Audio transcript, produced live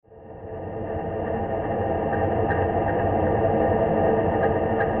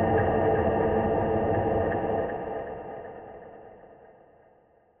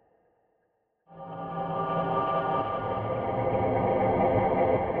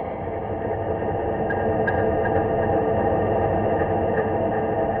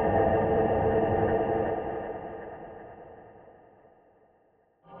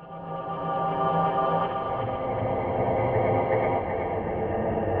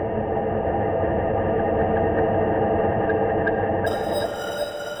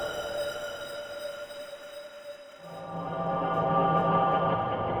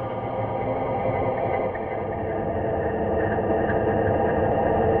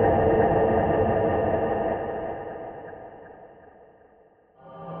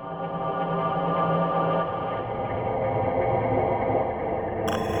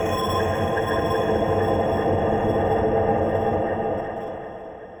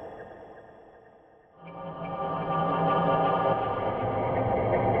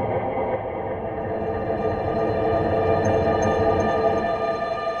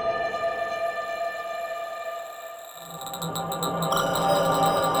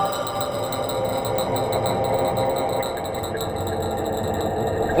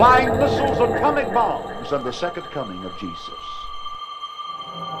Flying missiles, atomic bombs, and the second coming of Jesus.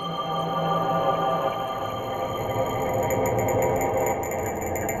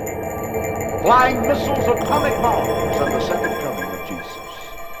 Flying missiles, atomic bombs, and the second coming of Jesus.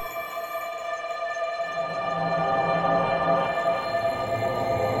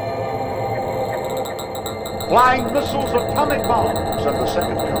 Flying missiles, atomic bombs, and the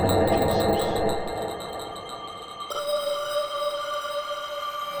second coming of Jesus.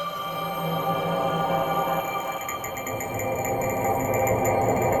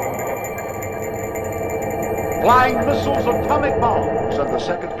 Flying missiles, atomic bombs, and the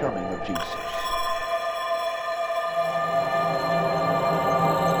second coming of Jesus.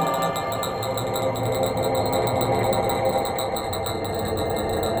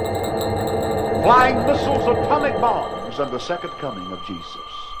 Flying missiles, atomic bombs, and the second coming of Jesus.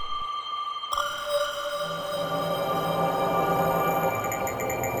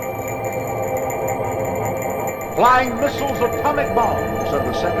 Flying missiles, atomic bombs, and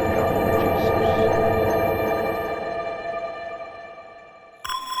the second coming of Jesus.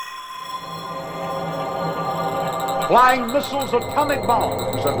 Flying missiles, atomic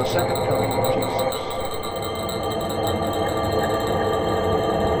bombs, and the second coming of Jesus.